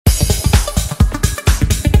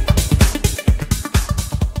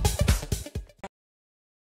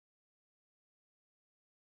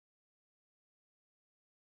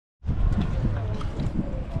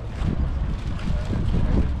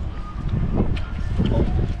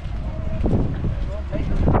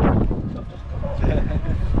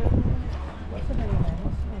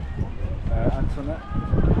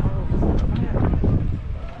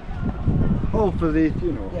Oh, for the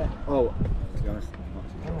funeral? Yeah. Oh, to be honest,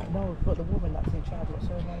 no, but the woman that's in charge, what's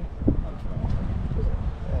her name? I'm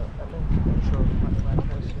not sure what the right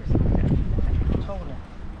person is. Tony.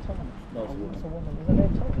 No, it's a woman. It's a woman. Is her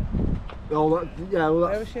name Tony? Oh, yeah, well,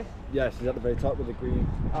 Where is she? yeah, she's at the very top with the green.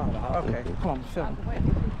 Oh, okay. Come on, film.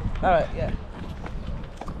 Alright, yeah.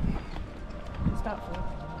 Start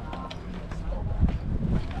for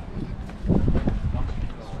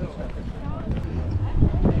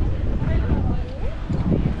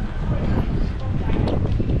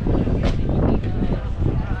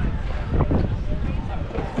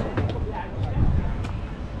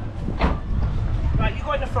Right, you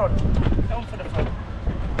go in the front. Go for the front.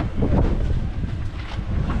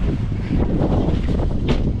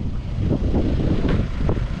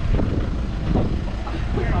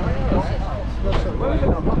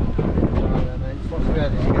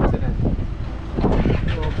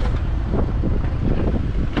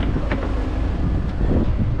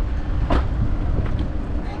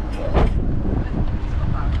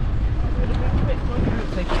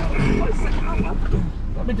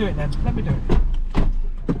 Let me do it then. Let me do it.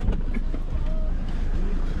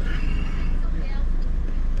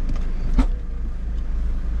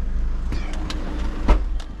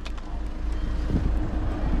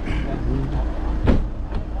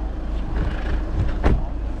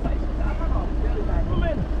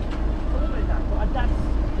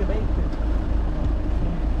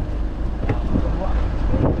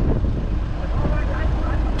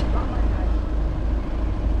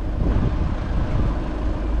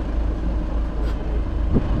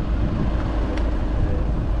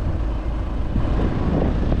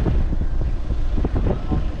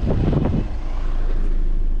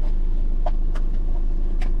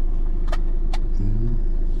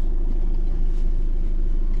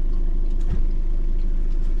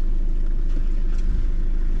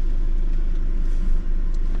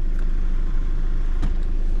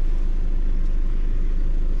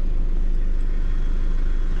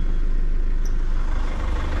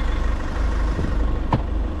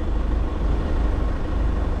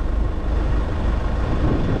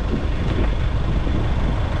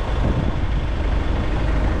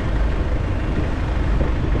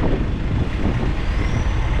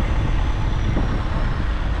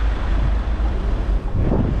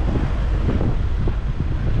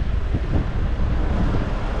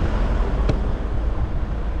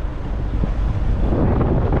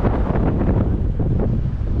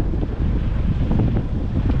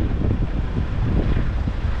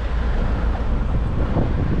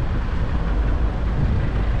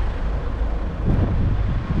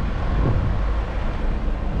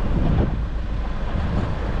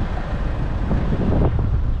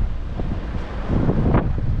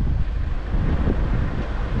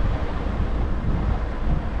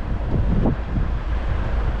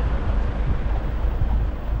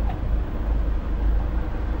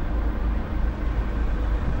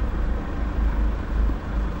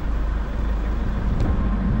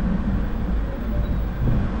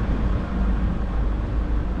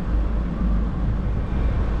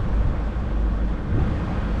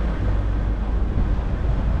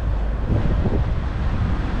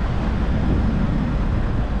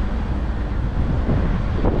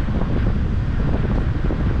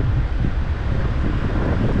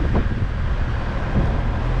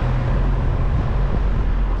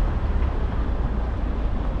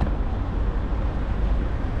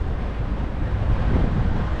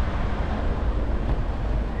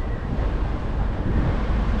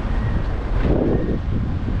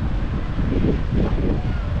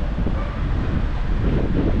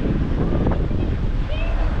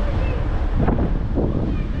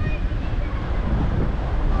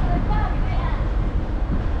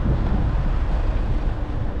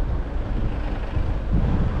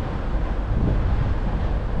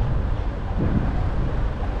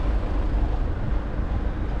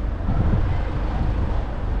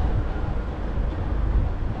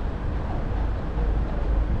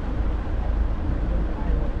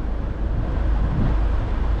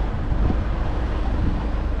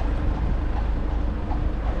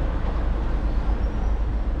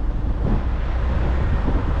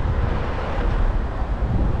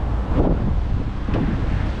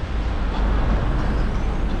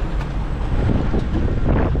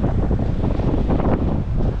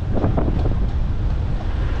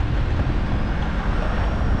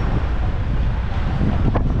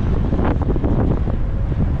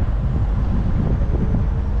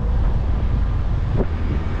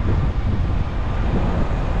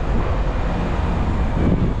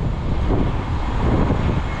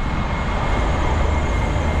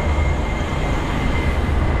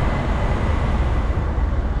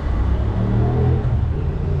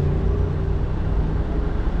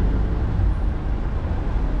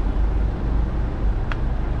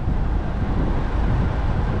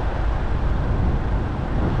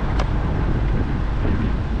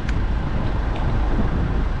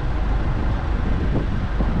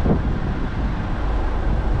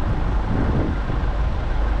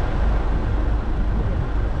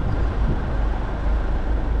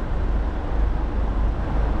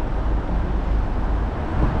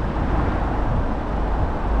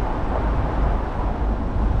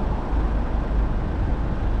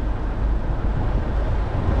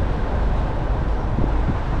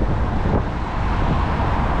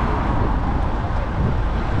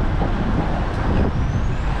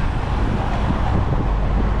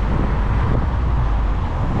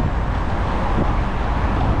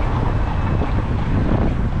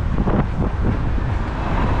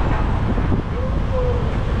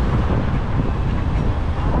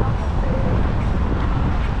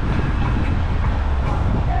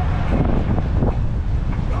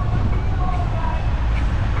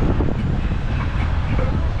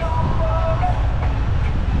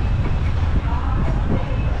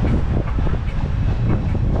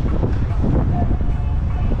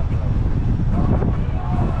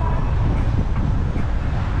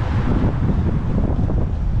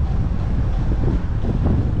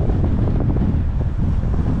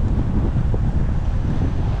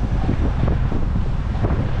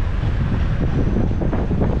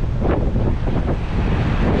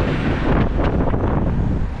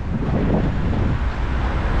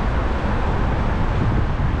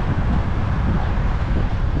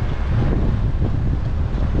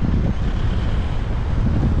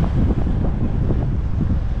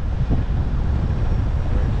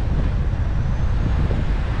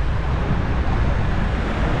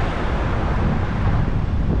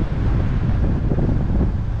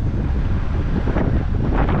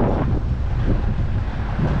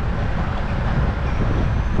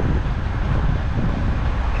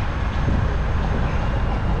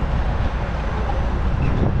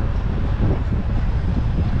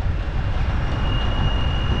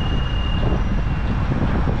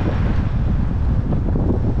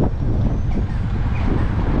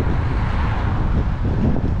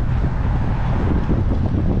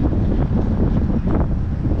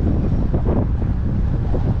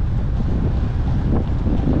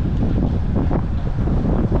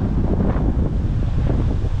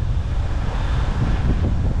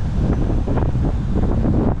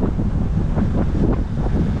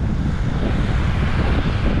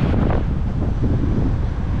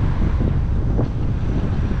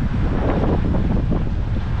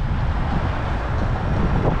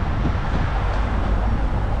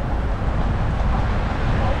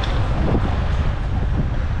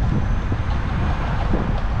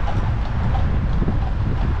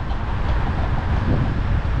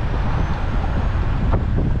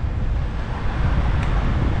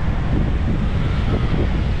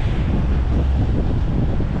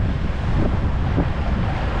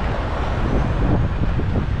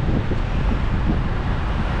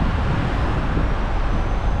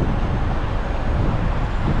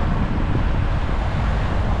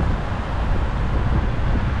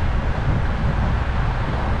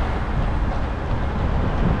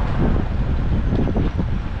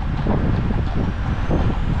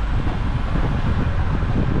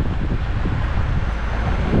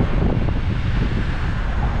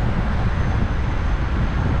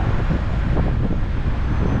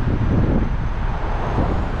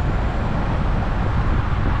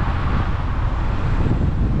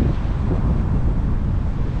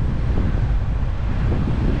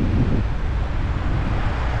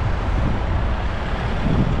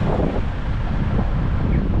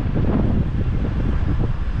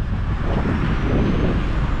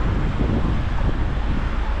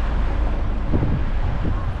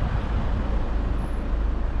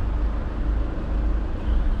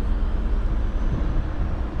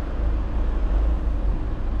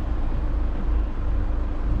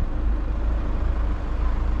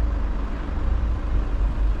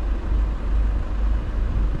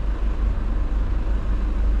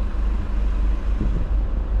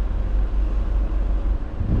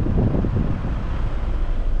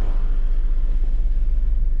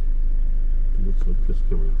 So just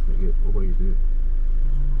come here. I get over here.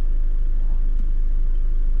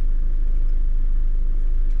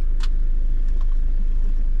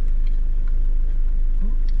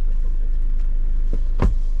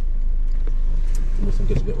 Mustn't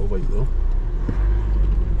get to get over it though.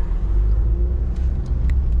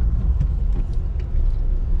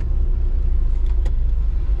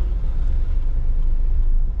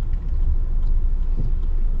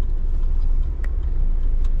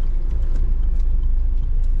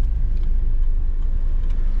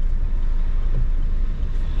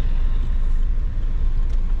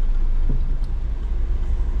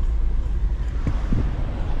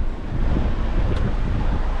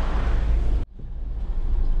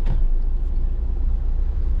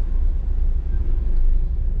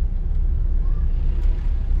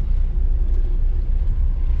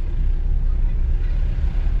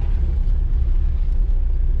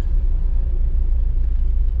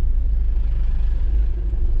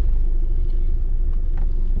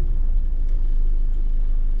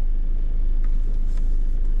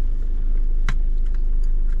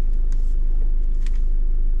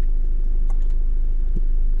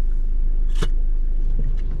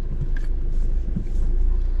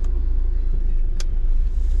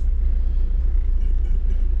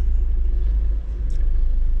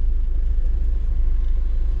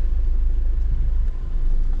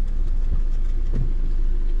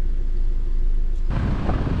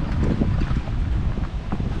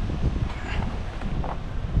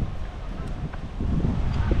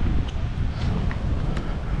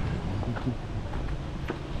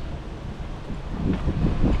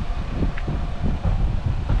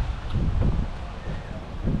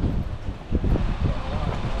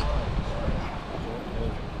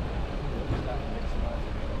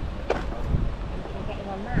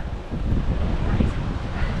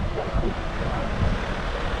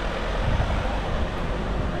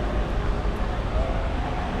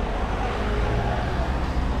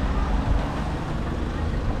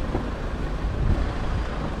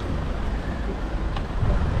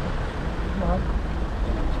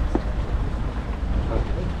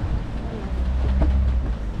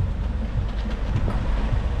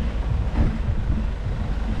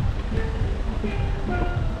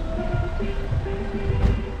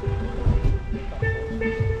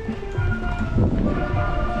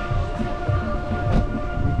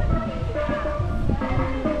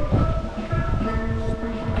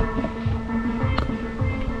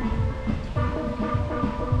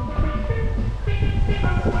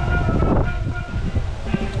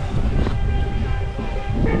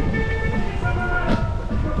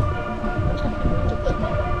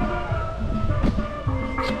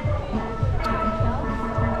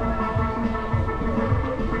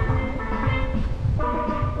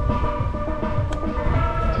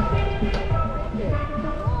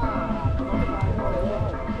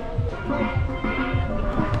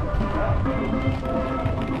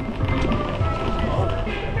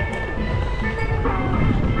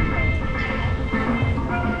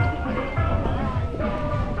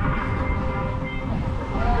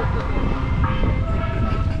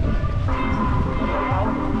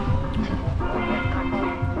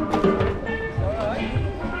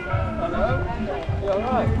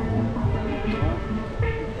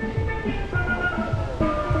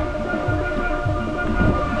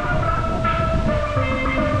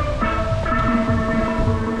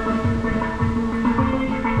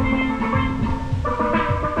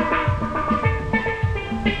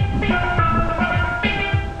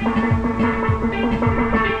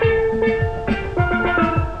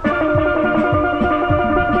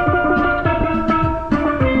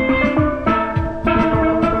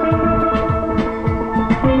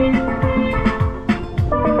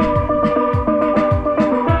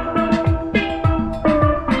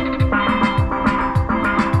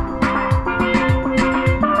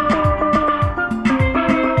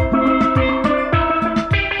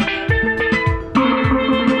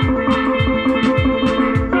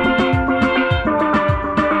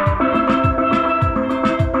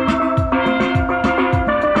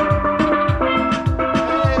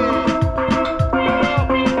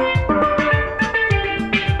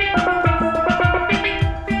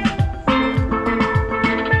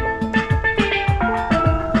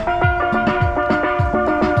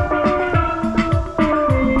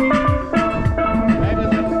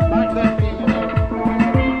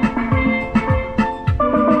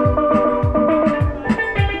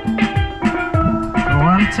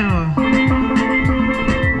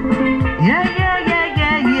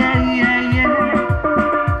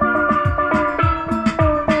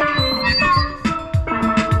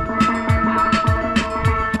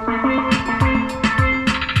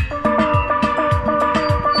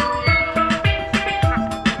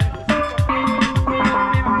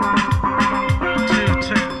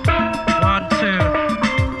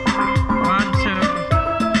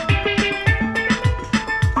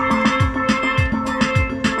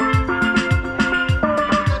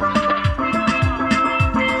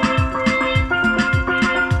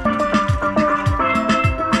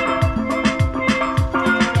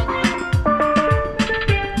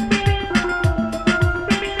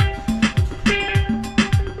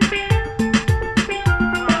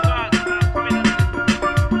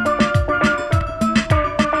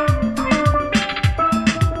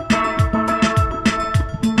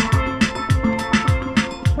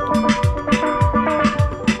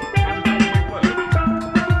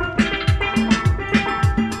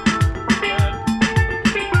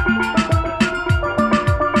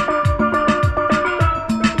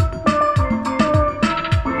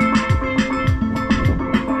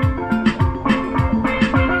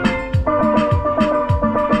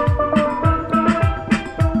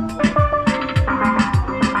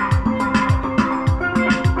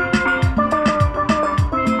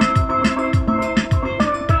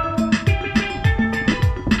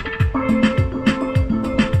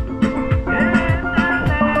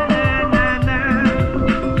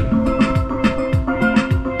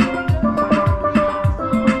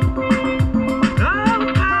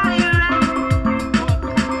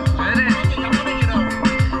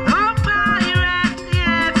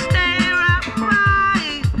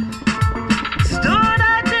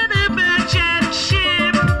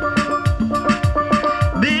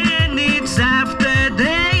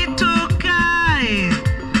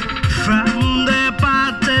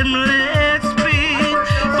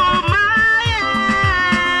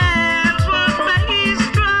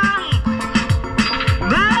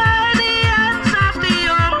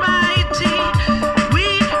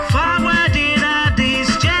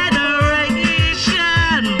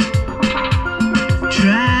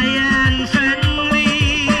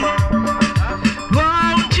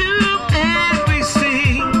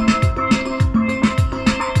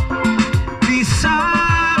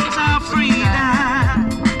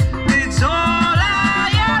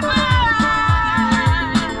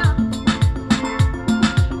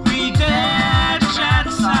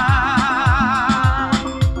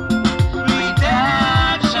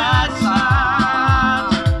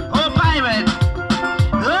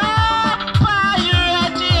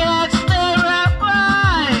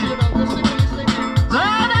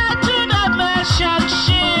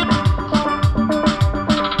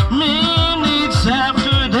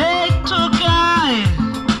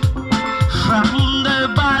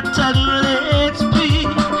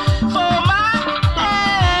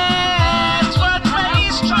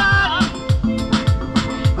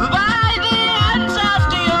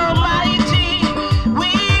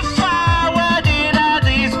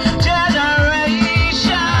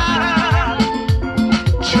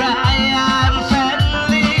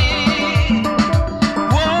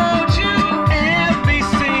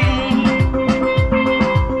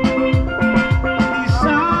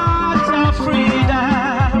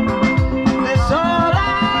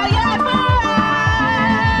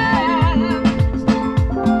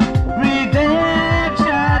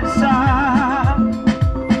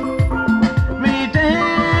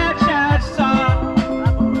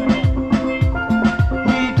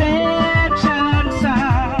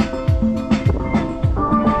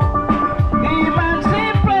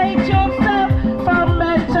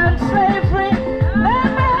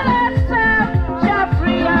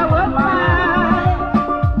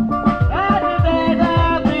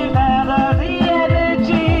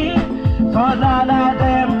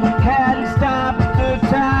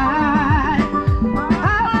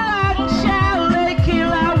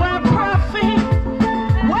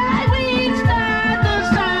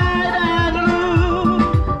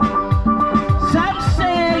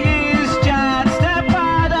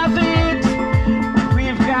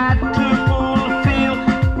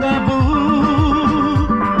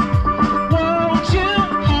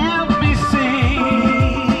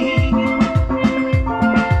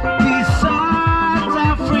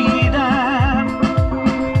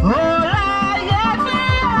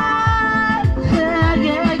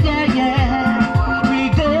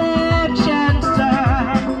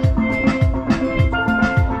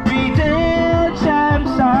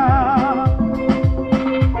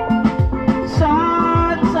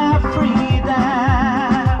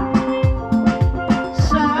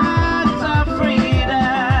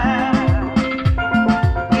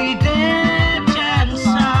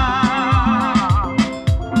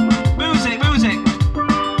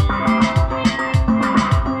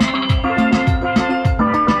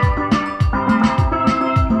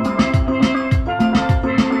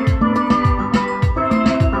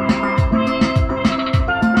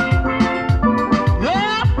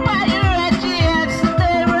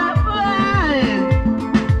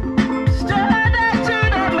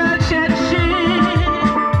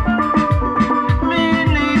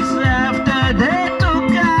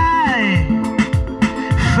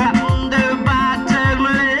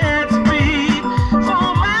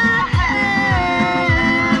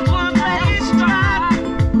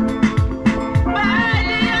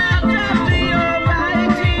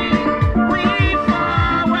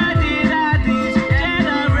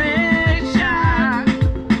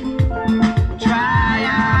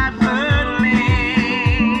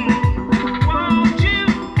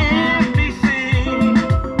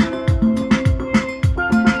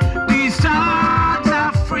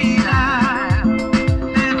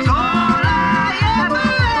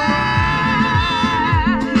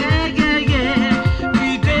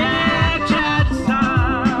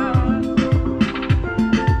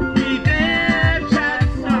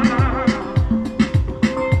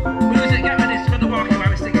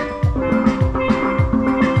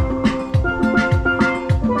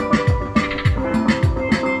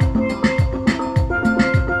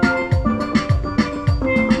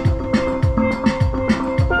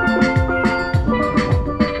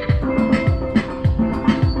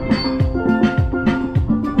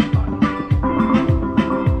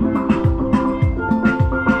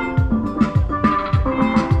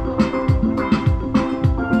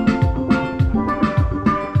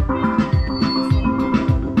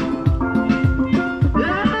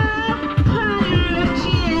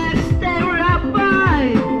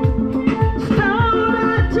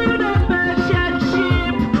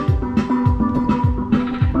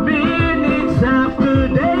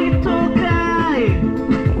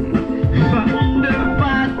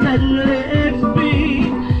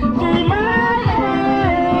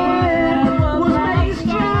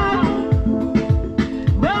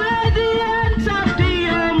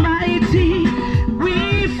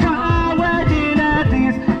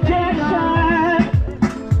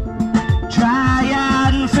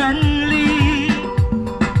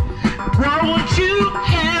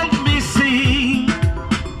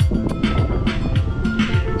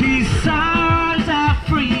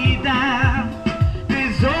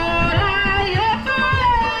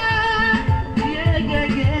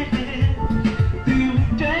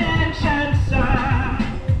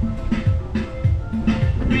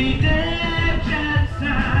 redemption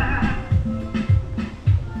sign.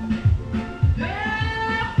 The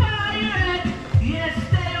pirate, yes,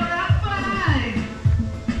 they were fine.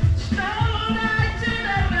 Stole night to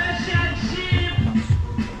the Russian ship.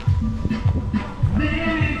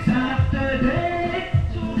 Minutes after they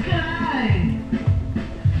took I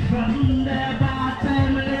from the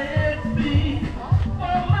bottomless pit.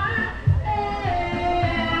 For my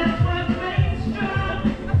head was made strong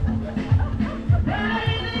by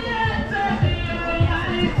the hands of the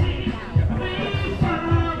Almighty. We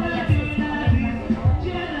forward in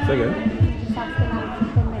this Say again. generation.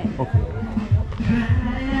 Okay.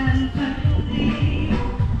 Triumphantly,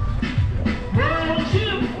 won't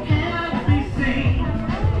you help me sing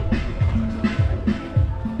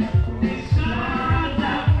these songs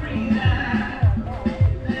of freedom?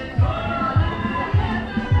 That's all I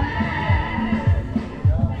ever had.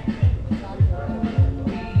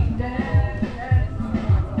 We dance.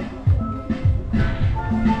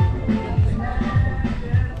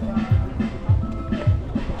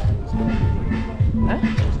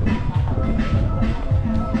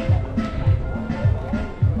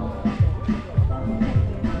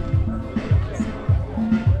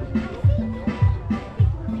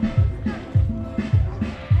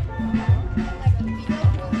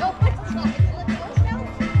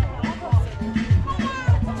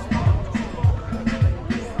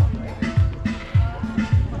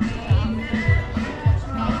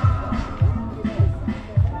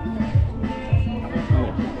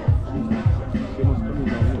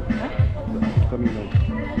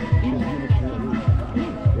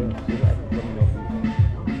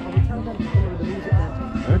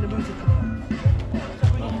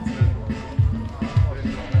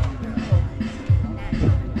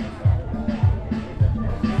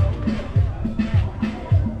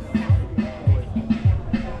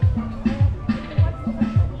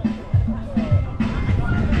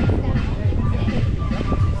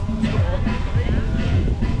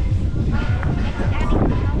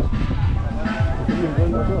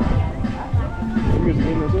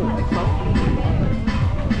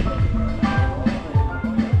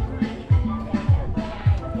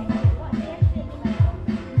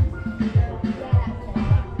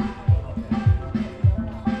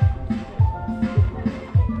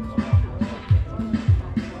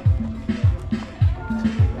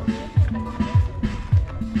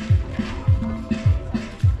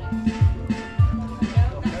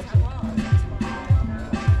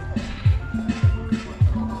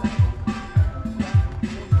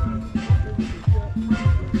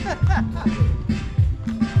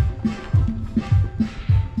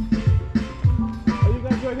 Are you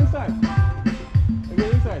guys going inside? Are you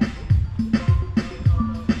going inside?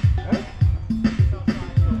 Eh?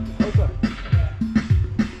 Outside.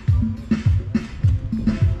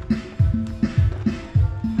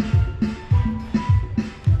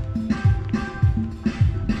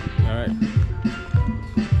 All right.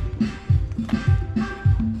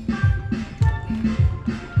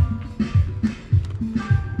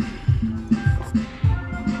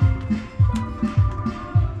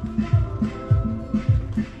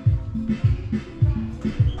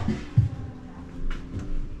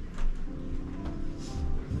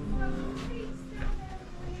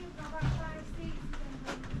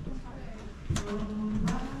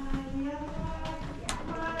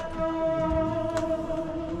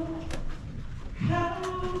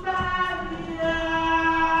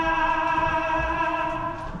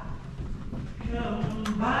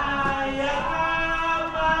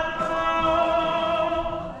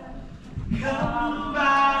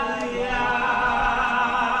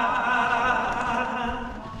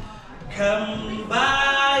 Come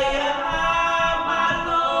by, my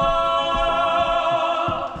Lord.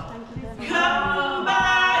 Come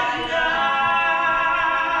by,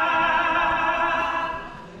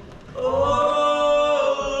 oh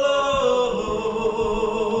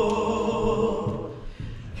Lord.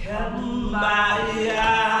 Come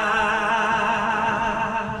by.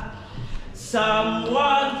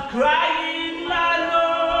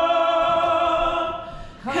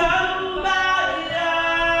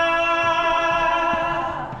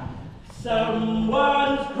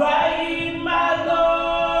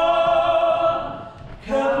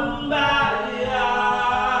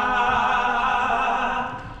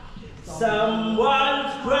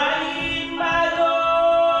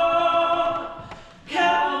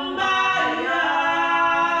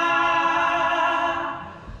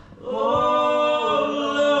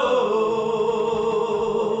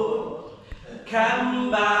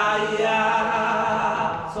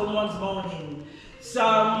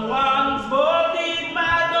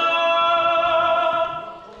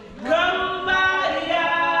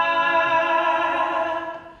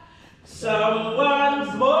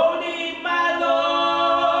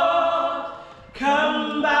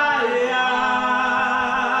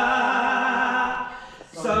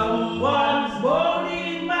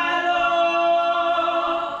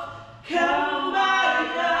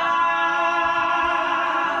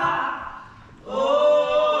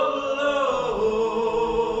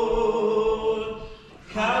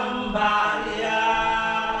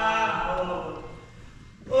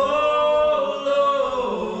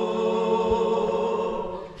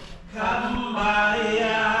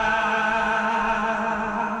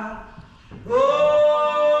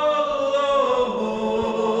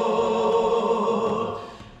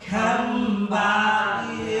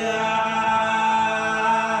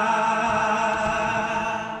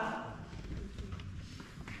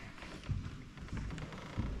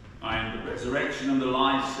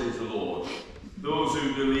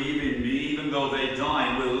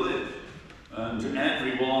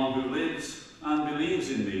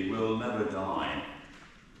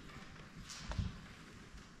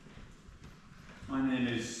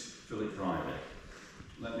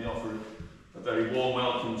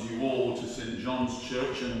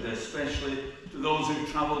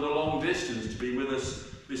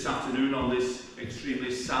 This afternoon on this extremely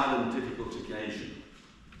sad and difficult occasion.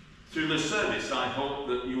 Through the service, I hope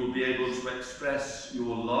that you will be able to express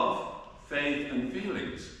your love, faith and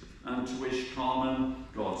feelings, and to wish Carmen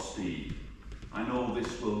Godspeed. I know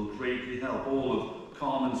this will greatly help all of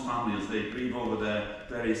Carmen's family as they grieve over their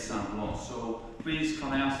very sad loss. So please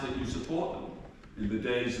can I ask that you support them in the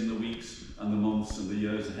days and the weeks and the months and the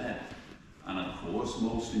years ahead. And of course,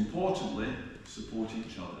 most importantly, support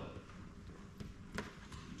each other.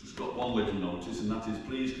 Got one little notice, and that is,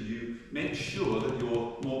 please could you make sure that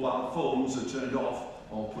your mobile phones are turned off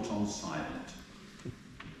or put on silent.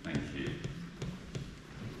 Thank you.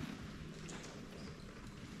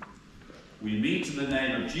 We meet in the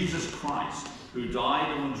name of Jesus Christ, who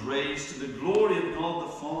died and was raised to the glory of God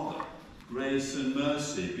the Father. Grace and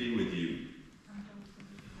mercy be with you.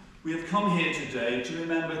 We have come here today to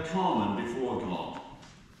remember Carmen before God,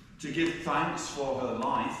 to give thanks for her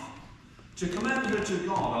life, to commend her to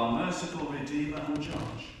God, our merciful Redeemer and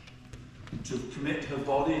Judge, to commit her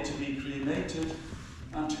body to be cremated,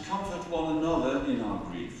 and to comfort one another in our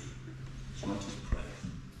grief. So let us pray.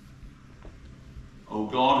 O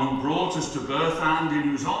God, who brought us to birth and in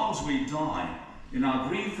whose arms we die, in our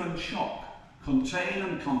grief and shock, contain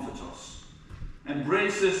and comfort us.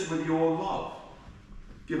 Embrace us with your love.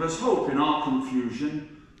 Give us hope in our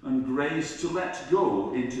confusion and grace to let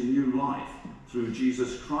go into new life. Through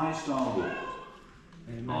Jesus Christ our Lord.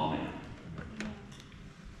 Amen. Amen.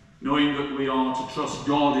 Knowing that we are to trust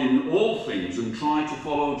God in all things and try to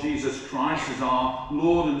follow Jesus Christ as our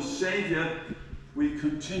Lord and Saviour, we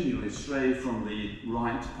continually stray from the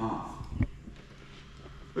right path.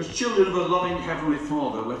 As children of a loving Heavenly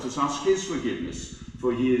Father, let us ask his forgiveness,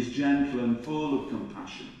 for he is gentle and full of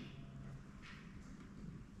compassion.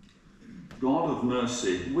 God of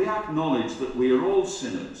mercy, we acknowledge that we are all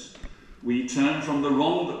sinners. We turn from the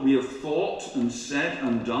wrong that we have thought and said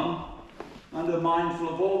and done, and are mindful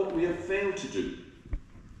of all that we have failed to do.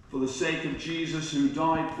 For the sake of Jesus who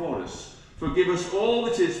died for us, forgive us all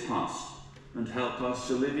that is past, and help us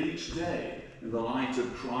to live each day in the light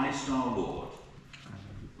of Christ our Lord.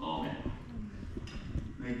 Amen.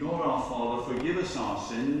 May God our Father forgive us our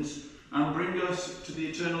sins and bring us to the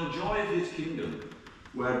eternal joy of his kingdom,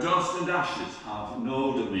 where dust and ashes have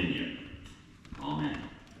no dominion. Amen.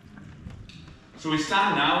 So we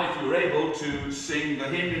stand now, if you're able, to sing the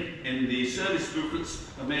hymn in the service booklets,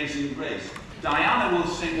 Amazing Grace. Diana will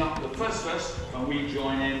sing up the first verse, and we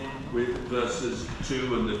join in with verses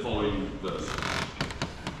 2 and the following verses.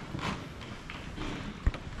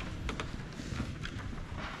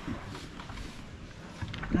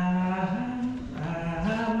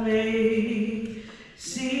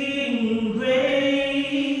 Amazing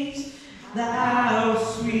grace, thou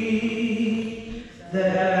sweet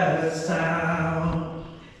the sound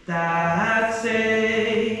that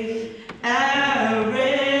saved a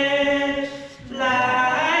wretch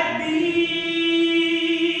like me.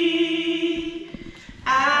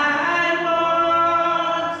 I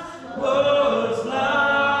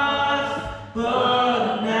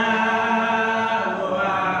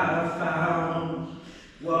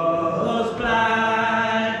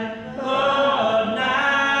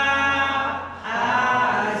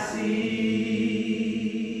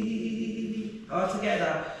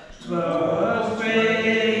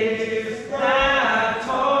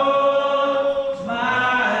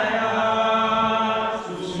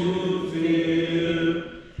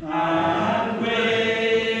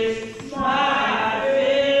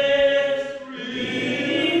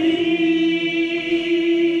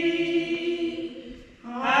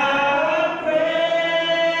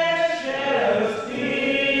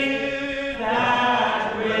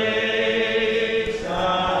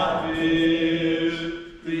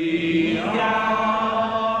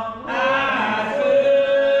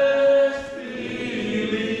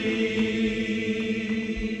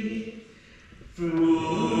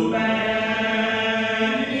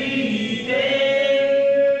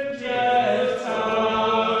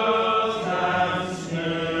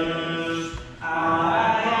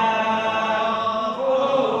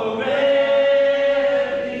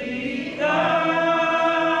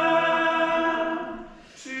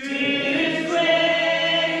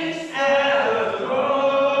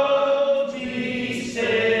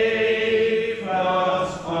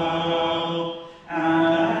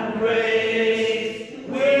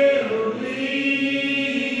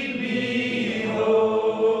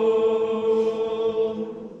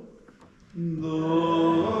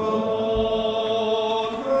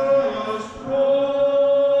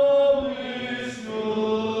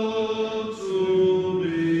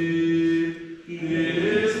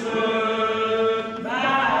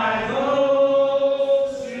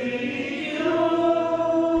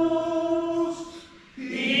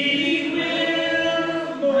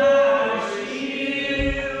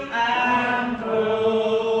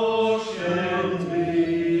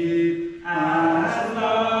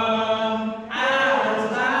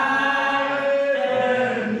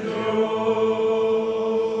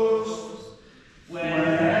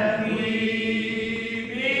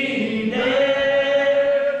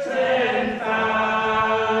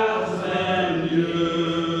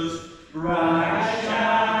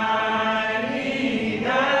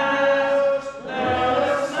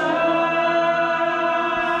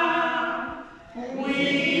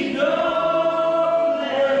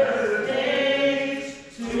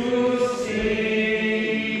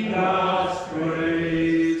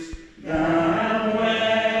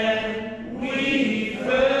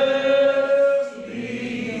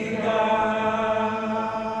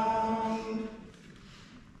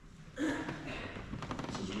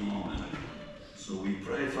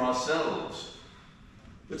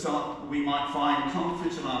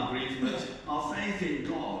brief, that our faith in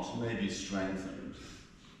God may be strengthened.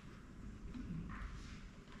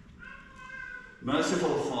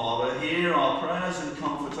 Merciful Father, hear our prayers and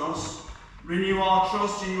comfort us. Renew our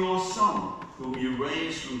trust in your Son, whom you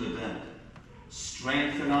raised from the dead.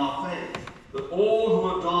 Strengthen our faith, that all who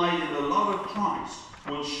have died in the love of Christ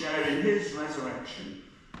will share in his resurrection,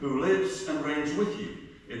 who lives and reigns with you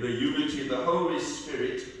in the unity of the Holy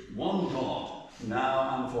Spirit, one God,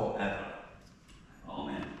 now and forever.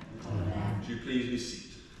 Amen. Amen. Would you please be seated?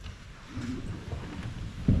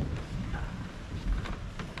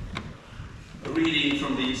 A reading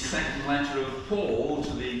from the second letter of Paul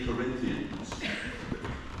to the Corinthians.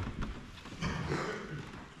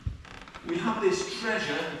 We have this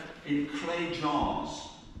treasure in clay jars,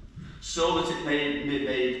 so that it may be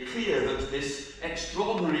made clear that this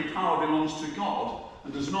extraordinary power belongs to God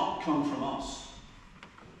and does not come from us.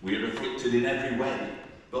 We are afflicted in every way,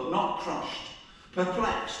 but not crushed,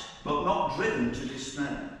 perplexed, but not driven to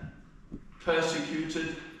despair,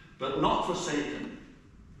 persecuted, but not forsaken,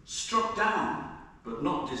 struck down, but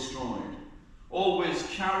not destroyed, always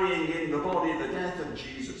carrying in the body the death of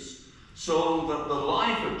Jesus, so that the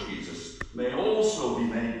life of Jesus may also be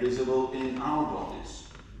made visible in our bodies.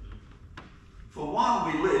 For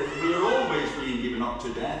while we live, we are always being given up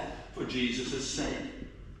to death for Jesus' sake,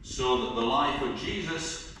 so that the life of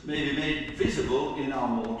Jesus may be made visible in our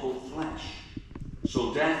mortal flesh.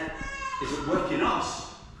 So death is at work in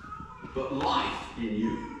us, but life in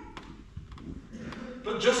you.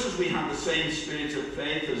 But just as we have the same spirit of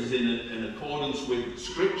faith as is in accordance with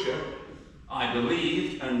Scripture, I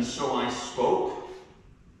believed and so I spoke,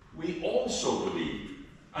 we also believe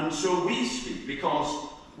and so we speak, because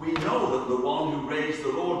we know that the one who raised the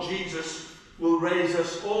Lord Jesus will raise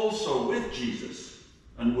us also with Jesus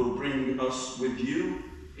and will bring us with you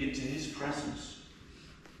into his presence.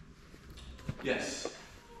 Yes,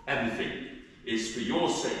 everything is for your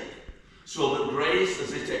sake, so that grace,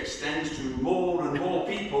 as it extends to more and more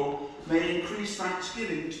people, may increase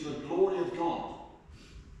thanksgiving to the glory of God.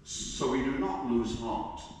 So we do not lose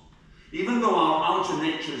heart. Even though our outer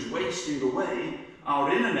nature is wasting away,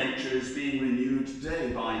 our inner nature is being renewed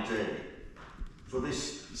day by day. For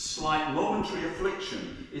this slight momentary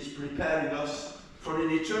affliction is preparing us for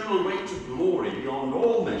an eternal weight of glory beyond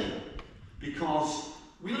all measure, because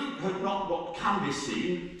we look at not what can be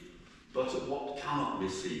seen, but at what cannot be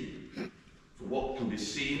seen. For what can be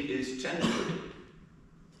seen is temporary,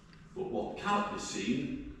 but what cannot be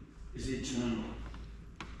seen is eternal.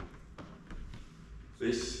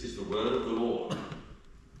 This is the word of the Lord.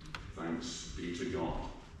 Thanks be to God.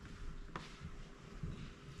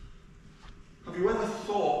 Have you ever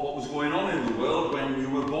thought what was going on in the world when you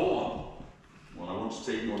were born? Well, I want to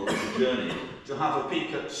take you on a little journey to have a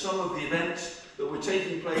peek at some of the events that were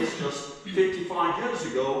taking place just 55 years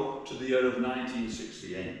ago to the year of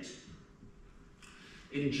 1968.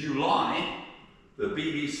 In July, the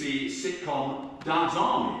BBC sitcom Dad's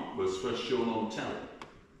Army was first shown on telly.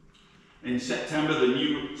 In September, the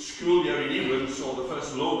new school year in England saw the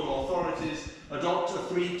first local authorities adopt a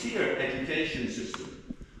three-tier education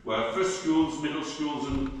system, where first schools, middle schools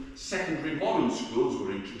and secondary modern schools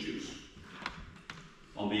were introduced.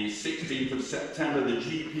 On the 16th of September, the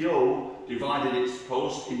GPO divided its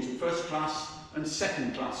post into first class and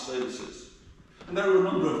second class services. And there were a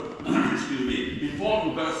number of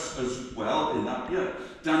important births as well in that year.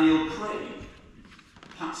 Daniel Craig,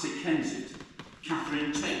 Patsy Kensit,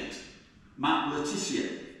 Catherine Tate, Matt Letitia,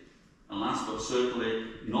 and last but certainly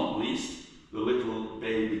not least, the little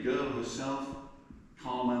baby girl herself,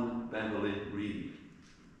 Carmen Beverly Reid.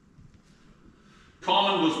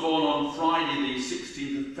 Carmen was born on Friday the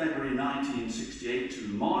 16th of February 1968 to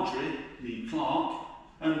Marjorie Lee Clark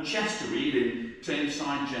and Chester Reid in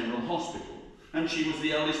Tameside General Hospital, and she was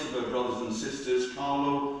the eldest of her brothers and sisters,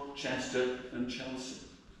 Carlo, Chester and Chelsea.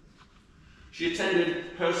 She attended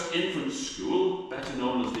Hurst Infant School, better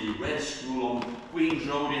known as the Red School on Queen's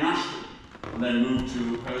Road in Ashton, and then moved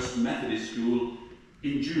to Hurst Methodist School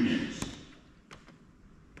in Juniors.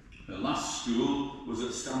 Her last school was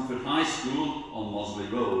at Stamford High School on Mosley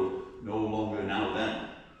Road, no longer now then.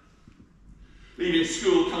 Leaving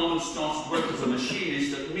school, Carmen started work as a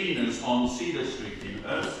machinist at Mina's on Cedar Street in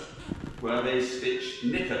Hurst, where they stitched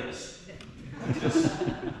knickers.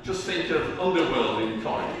 Just think of Underworld in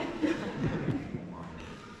Corrie.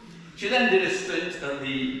 She then did a stint at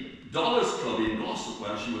the Dollars Club in Glossop,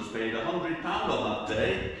 where she was paid £100 on that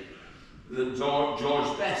day that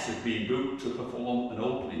George Best had been booked to perform an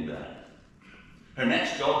opening there. Her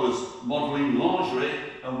next job was modelling lingerie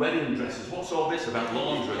and wedding dresses. What's all this about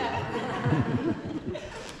lingerie?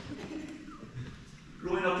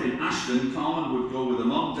 Growing up in Ashton, Ashton, Carmen would go with her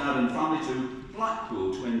mum, dad and family to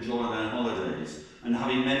Blackpool to enjoy their holidays. And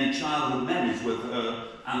having many childhood memories with her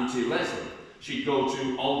Auntie Leslie, she'd go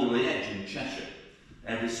to Alderley Edge in Cheshire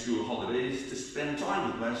every school holidays to spend time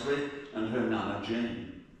with Leslie and her Nana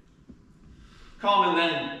Jane. Carmen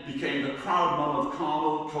then became the proud mum of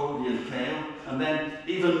Carmel, Cody and Cale, and then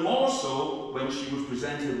even more so when she was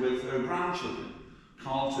presented with her grandchildren,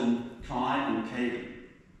 Carlton, Kai and Caden.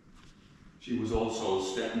 She was also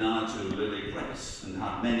step-nana to Lily Grace and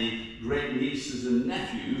had many great nieces and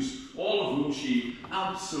nephews, all of whom she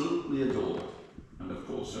absolutely adored. And of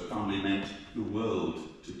course her family meant the world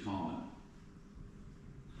to Carmen.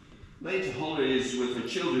 Later holidays with her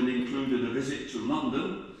children included a visit to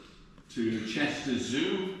London, to Chester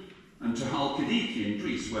Zoo and to Halkidiki in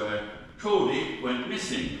Greece, where Cody went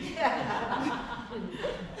missing.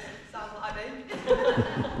 Sounds like me.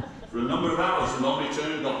 For a number of hours and on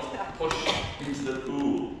return got pushed into the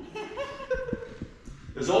pool.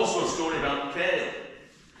 There's also a story about Cale,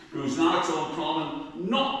 whose nana told Carmen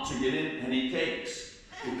not to give him any cakes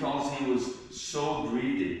because he was so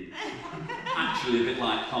greedy. Actually a bit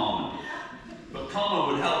like Carmen. But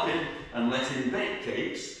Carmen would help him and let him bake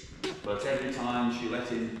cakes, but every time she let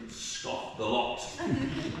him scoff the lot.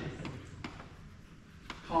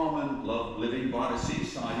 Carmen loved living by the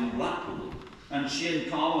seaside in Blackpool, and she and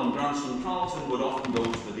Carl and grandson Carlton would often go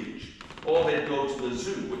to the beach, or they'd go to the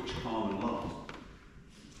zoo, which Carmen loved.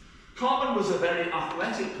 Carmen was a very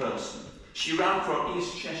athletic person. She ran for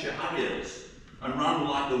East Cheshire Harriers and ran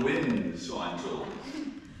like the wind, so I'm told.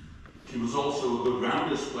 She was also a good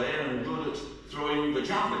rounders player and good at throwing the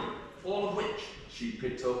javelin, all of which she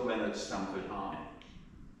picked up when at Stamford High.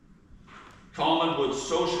 Carmen would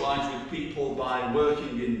socialise with people by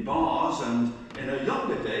working in bars, and in her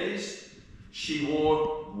younger days, she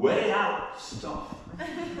wore way out stuff.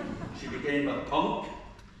 She became a punk,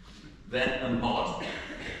 then a mod.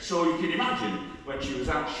 So you can imagine when she was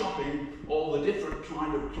out shopping, all the different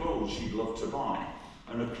kind of clothes she'd love to buy.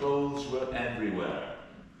 And her clothes were everywhere.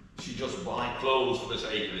 She'd just buy clothes for the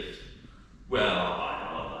sake of it. Well, I'll buy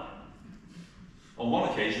all of that. On one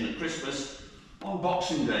occasion at Christmas, on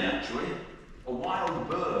Boxing Day actually, a wild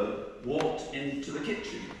bird walked into the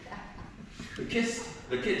kitchen. The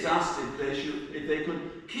kids asked if they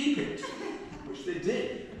could keep it, which they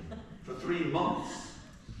did for 3 months,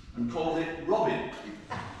 and called it Robin,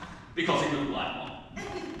 because it looked like one.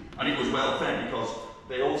 And it was well fed because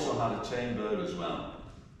they also had a tame bird as well.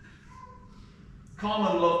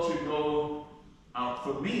 Carmen loved to go out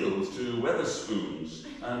for meals to Wetherspoons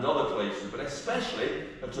and other places, but especially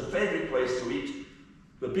at her favourite place to eat,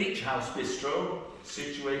 the Beach House Bistro,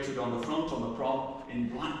 situated on the front on the prom in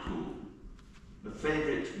Blackpool. The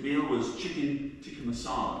favourite meal was chicken tikka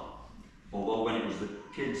masala, although when it was the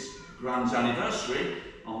kids' grand's anniversary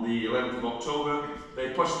on the 11th of October, they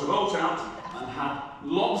pushed the boat out and had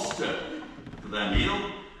lobster for their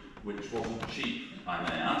meal, which wasn't cheap, I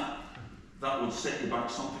may add. That would set you back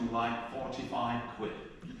something like 45 quid.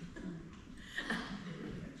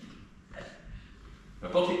 Her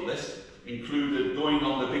bucket list included going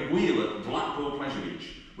on the big wheel at Blackpool Pleasure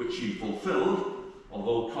Beach, which she fulfilled,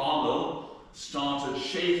 although Carmel started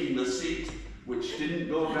shaking the seat, which didn't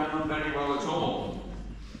go down very well at all.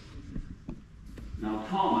 Now,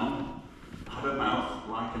 Carmen had a mouth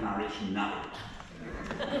like an Irish navvy.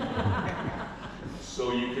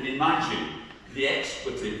 So you can imagine the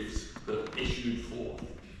expletives that issued forth.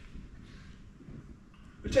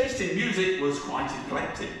 Her taste in music was quite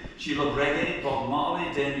eclectic. She loved reggae, Bob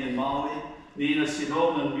Marley, Damian Marley, Nina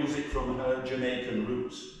Simone, and music from her Jamaican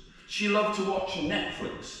roots. She loved to watch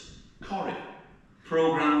Netflix, Corrie,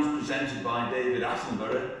 programmes presented by David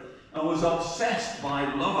Attenborough, and was obsessed by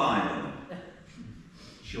Love Island.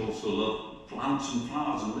 She also loved plants and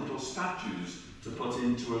flowers and little statues to put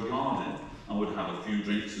into her garden, and would have a few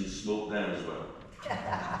drinks and smoke there as well.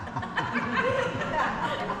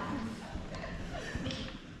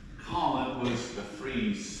 Carmen was a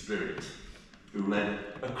free spirit who led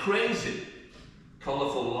a crazy,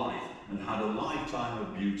 colourful life and had a lifetime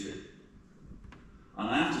of beauty. And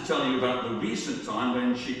I have to tell you about the recent time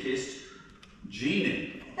when she kissed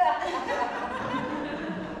Jeannie.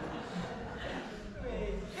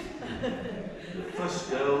 The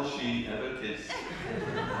first girl she ever kissed.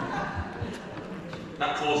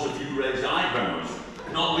 That caused a few raised eyebrows,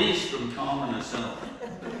 not least from Carmen herself.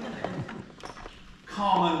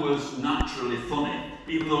 Carmen was naturally funny,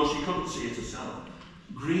 even though she couldn't see it herself.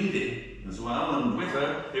 Greedy as well, and with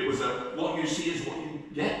her, it was a what you see is what you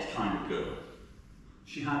get kind of girl.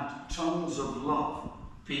 She had tons of love,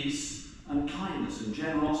 peace, and kindness and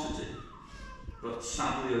generosity. But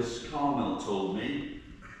sadly, as Carmel told me,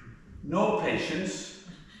 No patience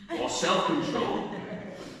or self-control,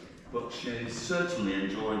 but she certainly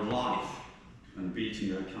enjoyed life and beating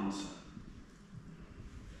her cancer.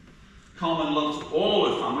 Carmen loved all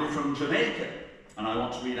her family from Jamaica, and I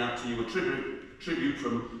want to read out to you a tribute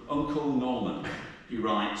from Uncle Norman. He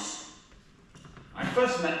writes, I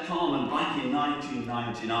first met Carmen back in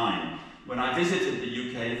 1999 when I visited the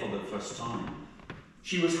UK for the first time.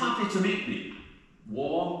 She was happy to meet me,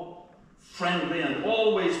 warm, friendly, and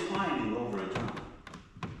always pining over a tap.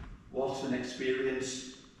 What an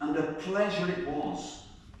experience and a pleasure it was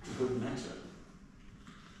to have met her.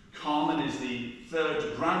 Carmen is the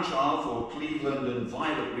third grandchild for Cleveland and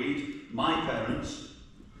Violet Reid, my parents,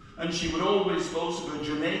 and she would always boast of her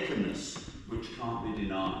Jamaicanness, which can't be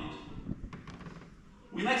denied.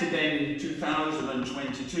 We met again in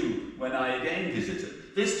 2022 when I again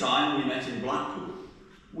visited. This time we met in Blackpool.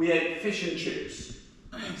 We ate fish and chips,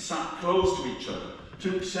 sat close to each other,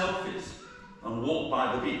 took selfies, and walked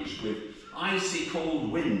by the beach with icy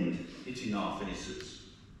cold wind hitting our faces.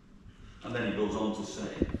 And then he goes on to say,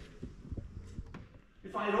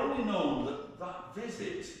 if I had only known that that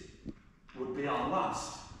visit would be our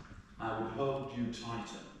last, I would have hugged you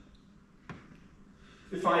tighter.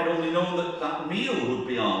 If I had only known that that meal would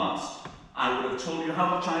be our last, I would have told you how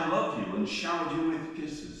much I love you and showered you with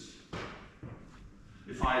kisses.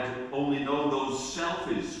 If I had only known those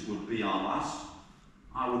selfies would be our last,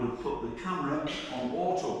 I would have put the camera on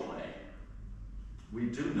autoplay. We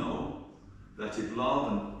do know that if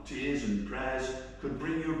love and tears and prayers could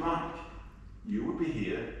bring you back, you would be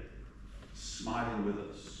here, smiling with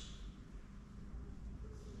us.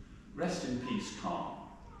 Rest in peace, Carl.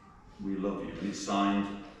 We love you. And it's signed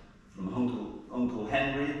from Uncle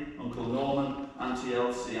Henry, Uncle Norman, Auntie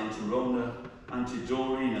Elsie, Auntie Rona, Auntie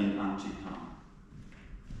Doreen, and Auntie Pam.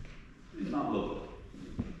 Isn't that lovely?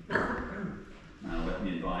 Now let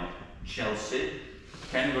me invite Chelsea,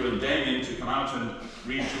 Kenwood and Damien to come out and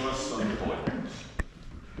read to us some poems.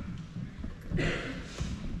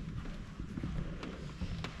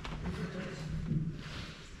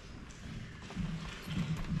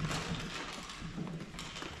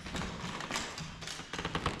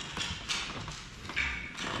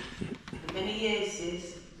 Many years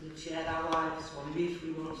since we've shared our lives, one roof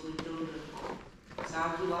we once lived under.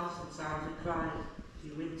 Times we laughed and times we cried,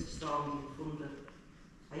 through winter storms and thunder.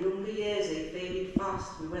 Our younger years, they faded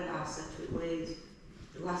fast, we went our separate ways.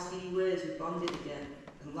 The last few years we bonded again,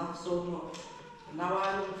 and laughed so much. And now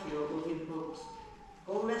I long for your loving hugs.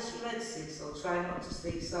 Go rest your head, sis, I'll try not to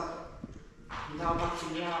stay soft. I'm now back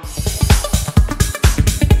in your arms.